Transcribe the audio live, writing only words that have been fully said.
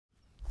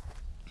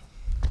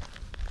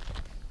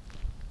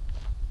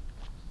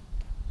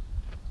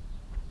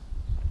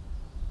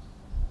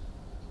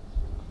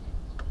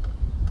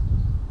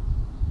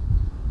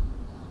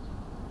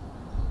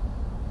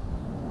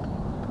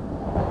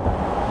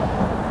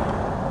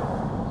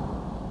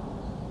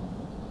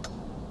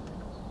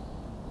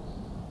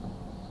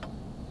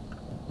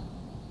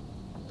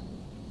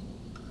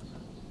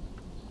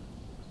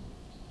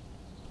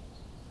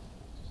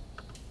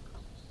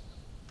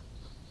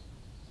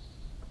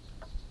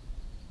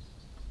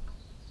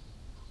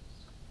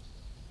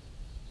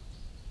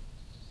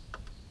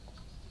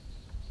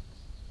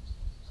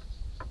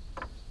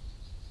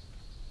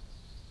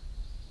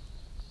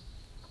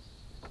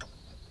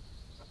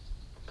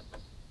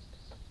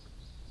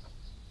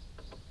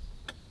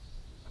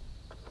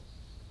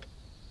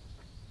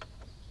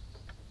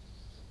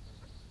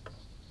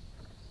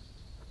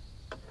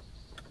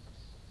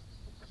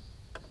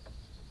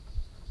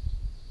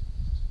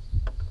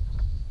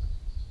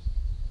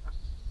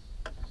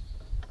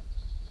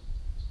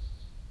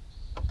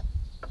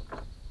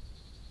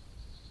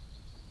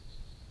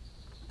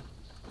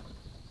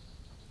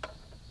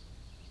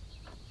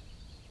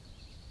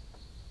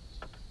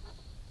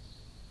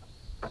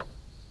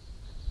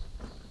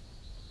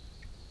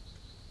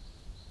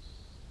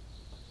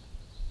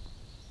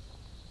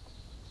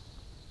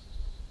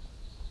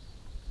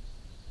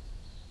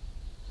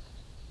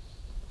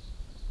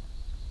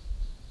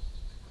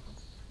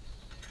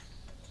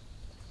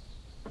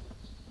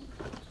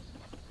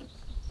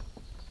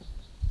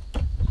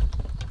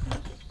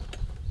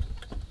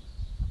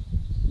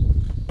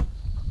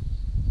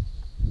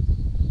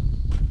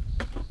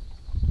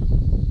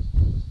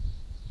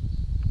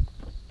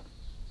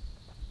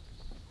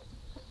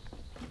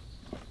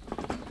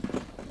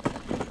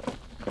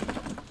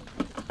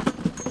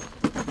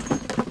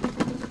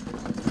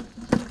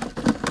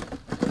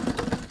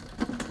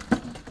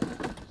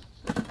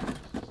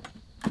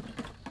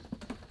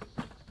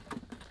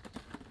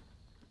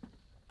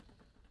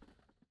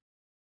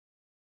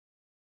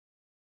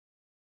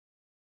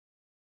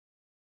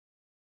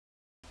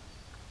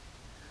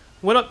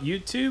What up,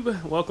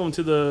 YouTube? Welcome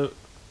to the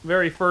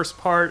very first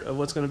part of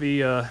what's going to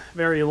be a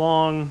very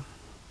long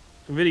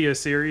video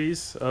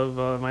series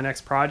of my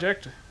next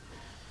project,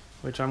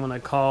 which I'm going to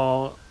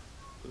call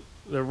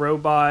the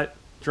Robot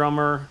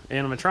Drummer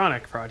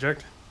Animatronic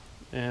project.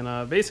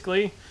 And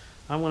basically,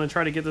 I'm going to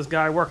try to get this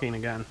guy working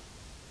again.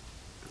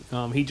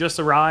 He just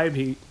arrived.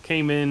 He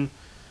came in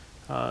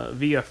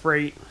via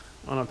freight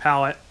on a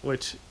pallet,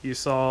 which you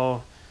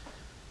saw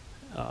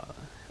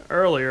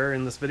earlier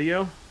in this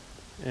video.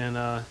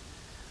 And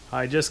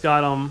I just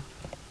got him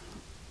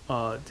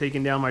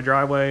taken down my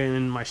driveway and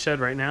in my shed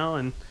right now,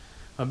 and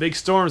a big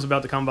storm's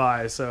about to come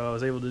by, so I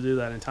was able to do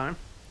that in time.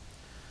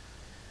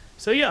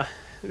 So yeah,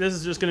 this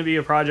is just going to be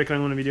a project I'm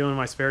going to be doing in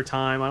my spare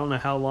time. I don't know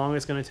how long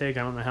it's going to take. I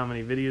don't know how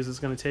many videos it's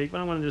going to take,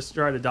 but I'm going to just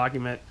try to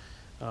document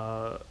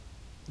trying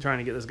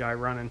to get this guy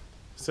running.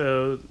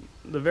 So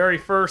the very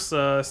first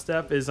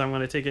step is I'm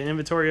going to take an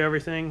inventory of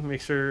everything, make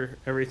sure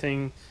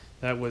everything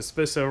that was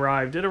supposed to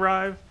arrive did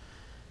arrive,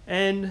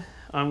 and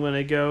I'm going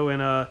to go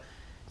and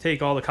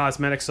take all the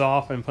cosmetics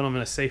off and put them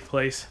in a safe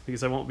place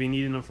because I won't be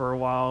needing them for a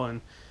while,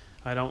 and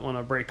I don't want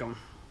to break them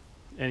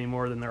any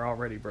more than they're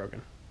already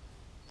broken.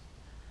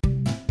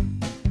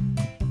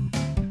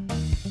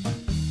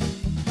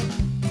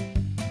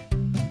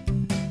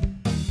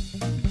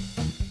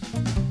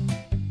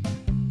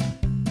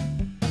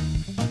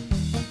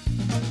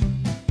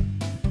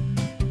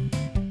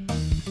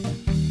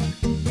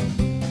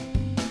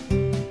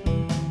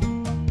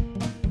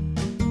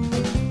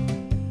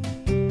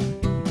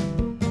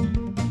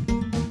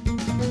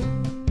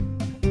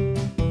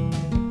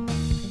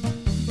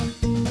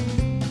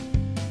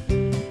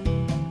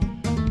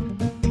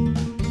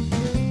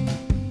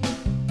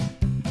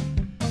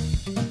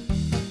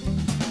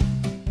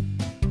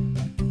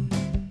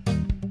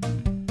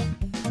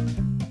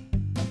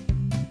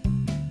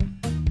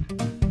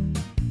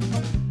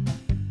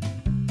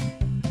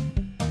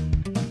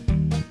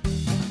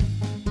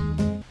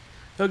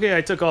 Okay,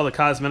 I took all the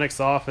cosmetics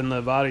off and the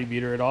body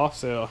beater it off,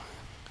 so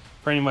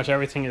pretty much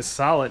everything is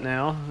solid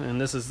now. And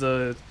this is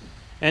the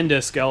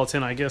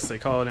endoskeleton, I guess they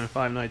call it in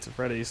Five Nights at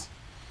Freddy's,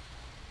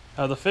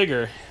 of the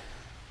figure.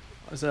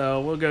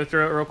 So we'll go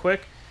through it real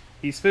quick.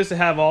 He's supposed to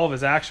have all of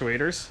his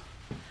actuators,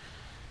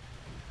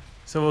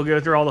 so we'll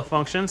go through all the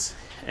functions.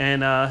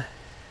 And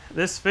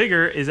this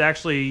figure is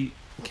actually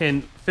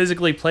can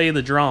physically play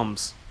the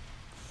drums.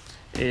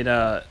 It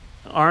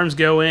arms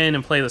go in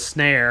and play the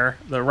snare.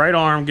 The right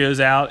arm goes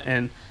out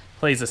and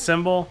plays a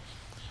cymbal,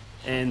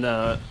 and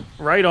the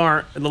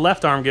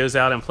left arm goes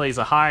out and plays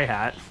a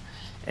hi-hat.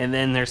 And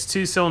then there's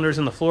two cylinders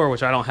in the floor,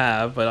 which I don't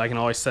have, but I can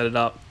always set it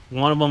up.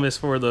 One of them is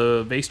for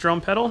the bass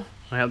drum pedal.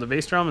 I have the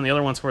bass drum, and the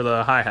other one's for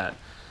the hi-hat.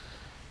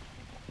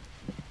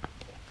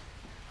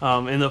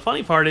 And the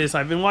funny part is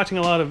I've been watching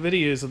a lot of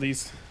videos of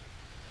these.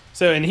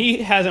 So, and he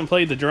hasn't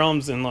played the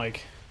drums in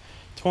like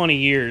 20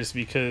 years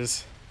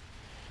because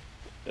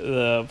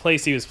the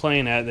place he was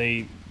playing at,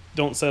 they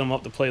don't set him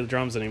up to play the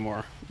drums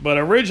anymore. But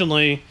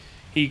originally,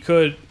 he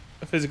could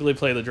physically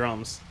play the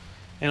drums.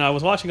 And I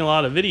was watching a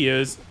lot of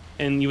videos,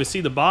 and you would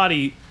see the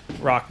body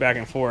rock back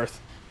and forth.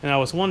 And I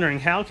was wondering,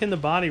 how can the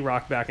body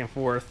rock back and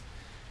forth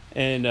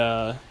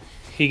and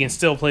he can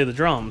still play the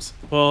drums?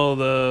 Well,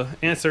 the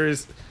answer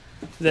is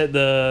that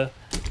the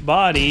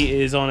body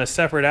is on a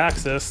separate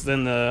axis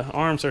than the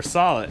arms are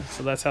solid.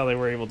 So that's how they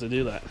were able to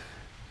do that,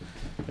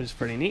 which is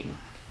pretty neat.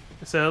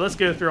 So let's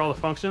go through all the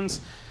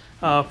functions.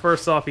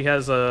 First off, he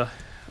has a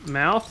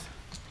mouth.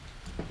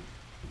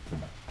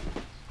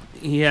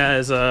 He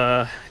has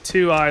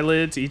two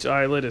eyelids. Each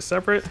eyelid is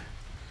separate.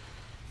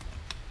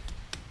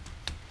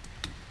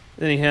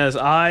 Then he has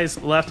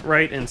eyes, left,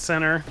 right, and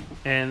center,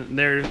 and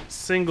they're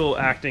single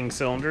acting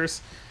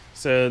cylinders.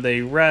 So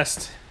they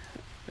rest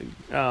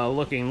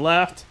looking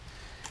left.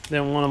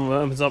 Then one of them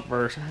opens up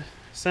for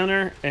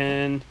center,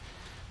 and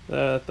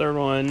the third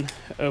one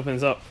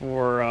opens up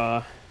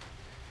for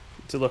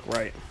to look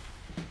right.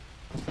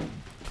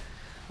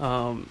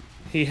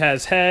 He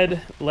has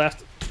head,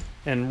 left,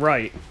 and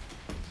right,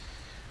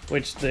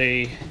 which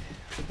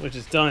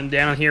is done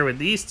down here with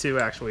these two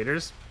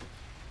actuators.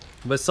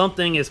 But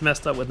something is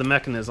messed up with the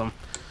mechanism,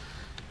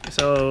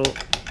 so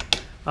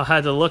I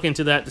had to look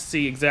into that to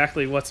see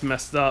exactly what's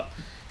messed up.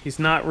 He's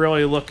not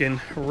really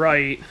looking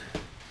right,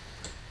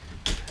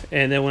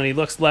 and then when he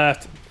looks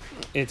left,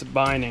 it's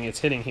binding, it's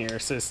hitting here.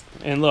 So,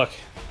 and look,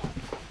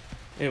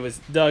 it was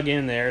dug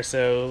in there,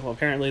 so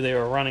apparently they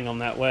were running him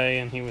that way,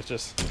 and he was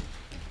just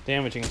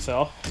damaging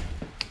himself.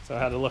 So I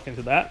had to look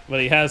into that.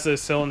 But he has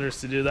those cylinders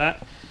to do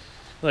that.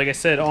 Like I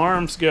said,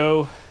 arms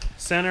go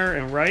center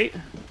and right,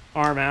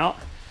 arm out,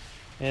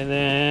 and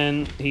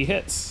then he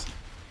hits.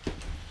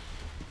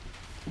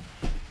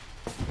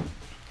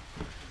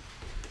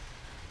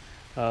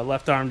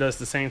 Left arm does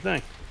the same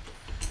thing.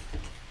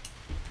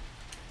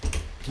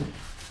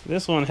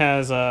 This one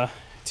has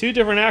two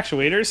different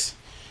actuators.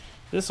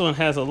 This one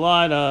has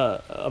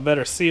a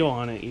better seal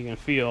on it, you can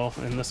feel,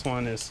 and this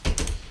one is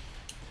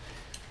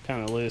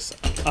kind of loose.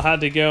 I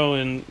had to go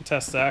and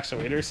test the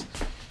actuators.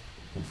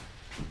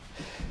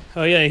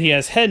 Oh yeah, he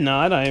has head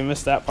nod. I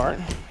missed that part.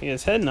 He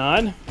has head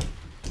nod.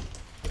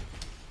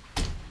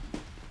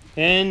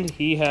 And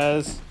he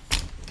has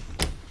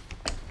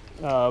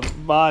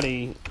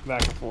body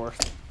back and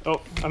forth.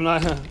 Oh, I'm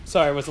not,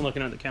 sorry, I wasn't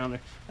looking at the calendar.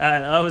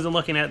 I wasn't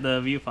looking at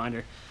the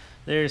viewfinder.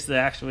 There's the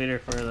actuator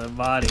for the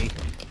body.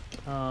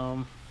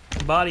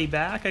 Body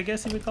back, I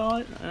guess you would call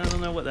it. I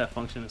don't know what that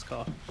function is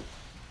called.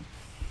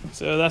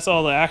 So that's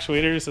all the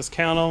actuators. Let's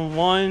count them.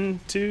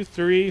 1, 2,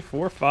 3,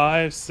 4,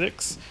 5,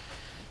 6,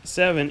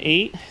 7,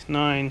 8,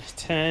 9,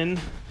 10,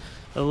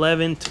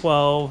 11,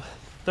 12,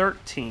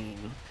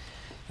 13.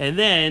 And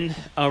then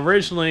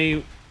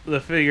originally the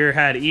figure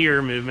had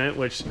ear movement,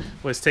 which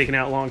was taken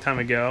out a long time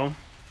ago.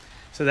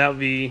 So that would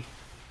be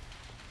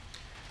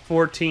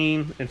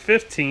 14 and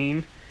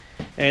 15.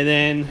 And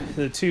then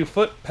the 2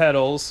 foot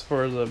pedals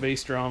for the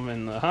bass drum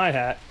and the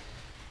hi-hat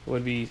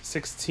would be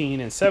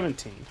 16 and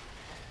 17.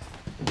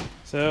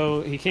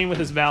 So he came with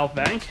his valve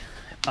bank.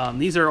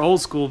 These are old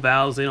school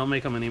valves. They don't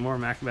make them anymore,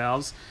 Mac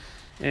valves.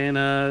 And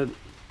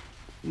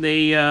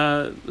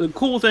the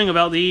cool thing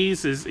about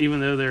these is,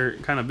 even though they're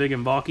kind of big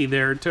and bulky,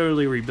 they're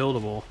totally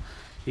rebuildable.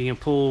 You can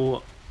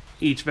pull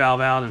each valve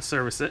out and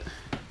service it.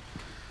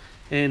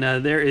 And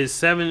there is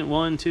 7,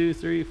 1, 2,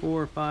 3,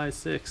 4, 5,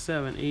 6,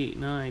 7, 8,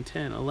 9,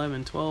 10,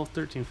 11, 12,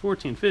 13,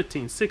 14,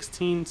 15,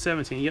 16,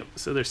 17. Yep,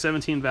 so there's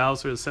 17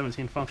 valves for the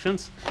 17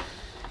 functions.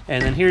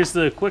 And then here's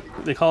the quick,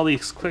 they call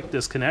these quick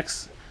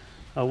disconnects,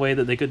 a way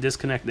that they could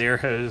disconnect the air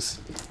hose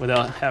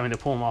without having to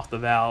pull them off the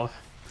valve.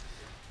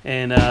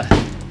 And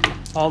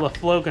all the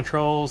flow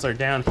controls are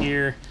down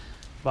here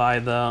by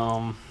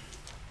the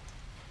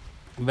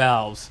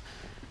valves.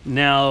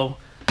 Now,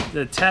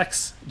 the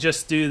techs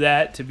just do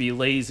that to be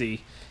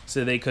lazy,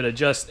 so they could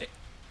adjust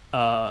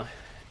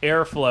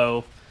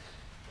airflow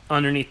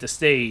underneath the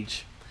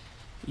stage.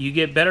 You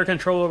get better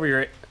control over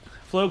your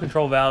flow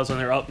control valves when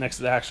they're up next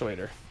to the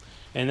actuator.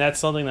 And that's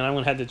something that I'm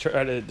going to have to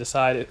try to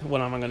decide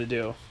what I'm going to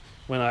do.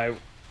 When I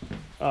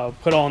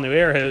put all new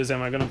air hose,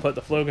 am I going to put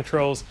the flow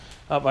controls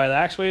up by the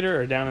actuator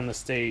or down in the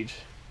stage?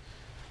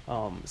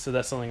 So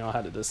that's something I'll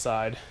have to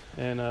decide.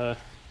 And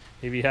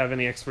if you have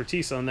any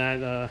expertise on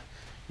that,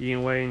 you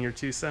can weigh in your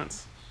 2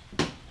 cents.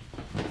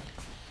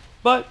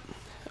 But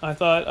I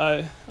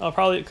thought I'll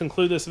probably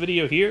conclude this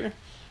video here.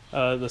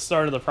 The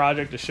start of the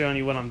project is showing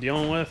you what I'm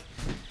dealing with.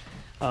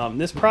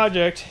 This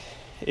project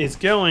is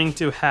going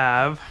to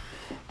have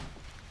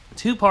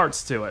 2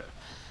 parts to it.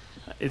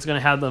 It's going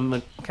to have the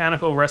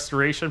mechanical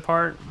restoration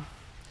part,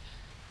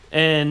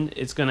 and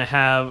it's going to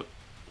have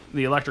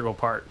the electrical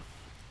part.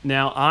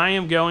 Now, I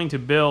am going to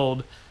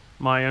build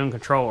my own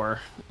controller,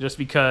 just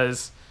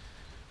because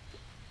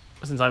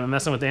since I've been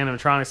messing with the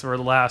animatronics for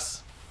the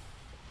last,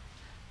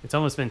 it's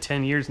almost been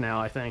 10 years now,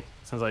 I think,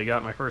 since I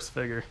got my first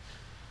figure.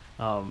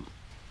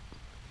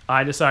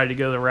 I decided to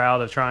go the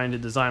route of trying to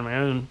design my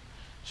own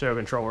show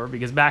controller,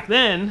 because back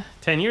then,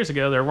 10 years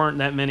ago, there weren't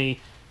that many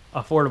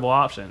affordable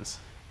options.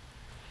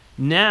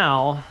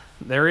 Now,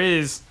 there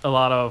is a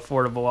lot of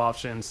affordable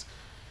options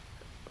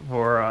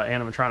for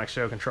animatronic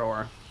show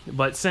controller.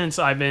 But since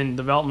I've been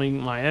developing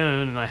my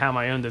own and I have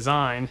my own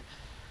design,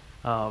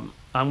 I'm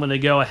going to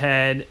go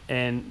ahead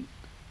and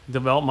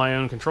develop my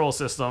own control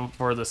system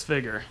for this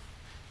figure.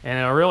 And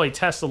it'll really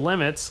test the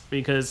limits,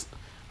 because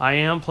I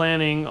am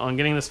planning on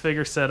getting this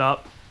figure set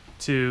up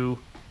to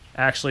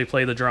actually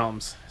play the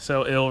drums.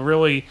 So it'll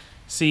really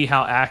see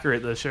how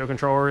accurate the show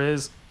controller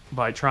is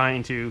by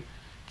trying to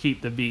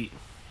keep the beat.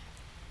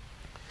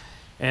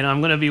 And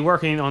I'm going to be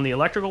working on the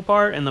electrical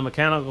part and the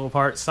mechanical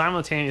part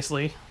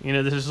simultaneously. You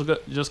know, this is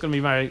just going to be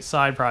my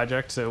side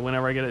project, so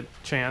whenever I get a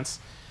chance,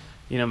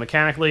 you know,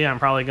 mechanically, I'm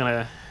probably going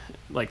to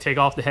like take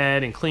off the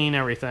head and clean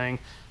everything,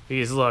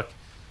 because look,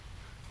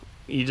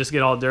 you just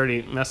get all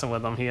dirty messing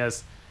with them.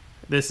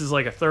 This is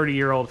like a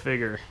 30-year-old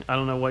figure. I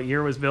don't know what year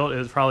it was built. It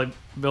was probably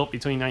built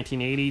between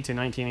 1980 to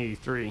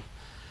 1983.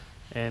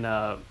 And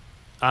I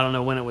don't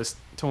know when it was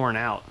torn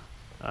out.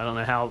 I don't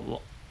know how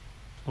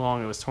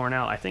long it was torn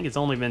out. I think it's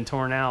only been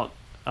torn out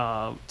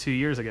 2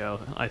 years ago.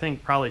 I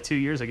think probably 2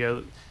 years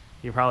ago,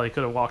 you probably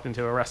could have walked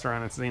into a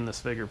restaurant and seen this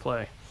figure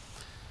play.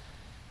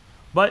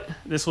 But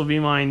this will be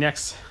my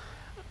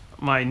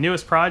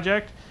newest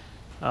project,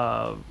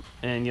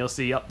 and you'll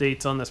see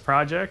updates on this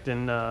project.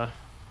 And a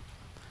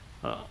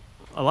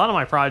lot of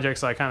my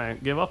projects I kind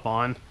of give up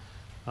on.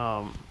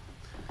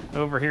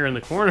 Over here in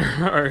the corner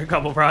are a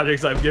couple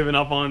projects I've given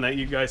up on that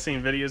you guys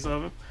seen videos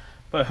of.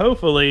 But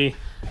hopefully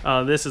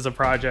this is a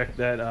project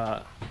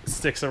that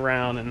sticks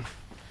around and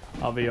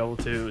I'll be able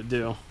to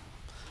do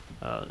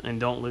and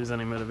don't lose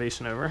any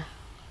motivation over.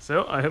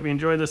 So I hope you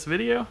enjoyed this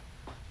video.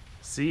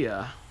 See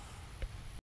ya.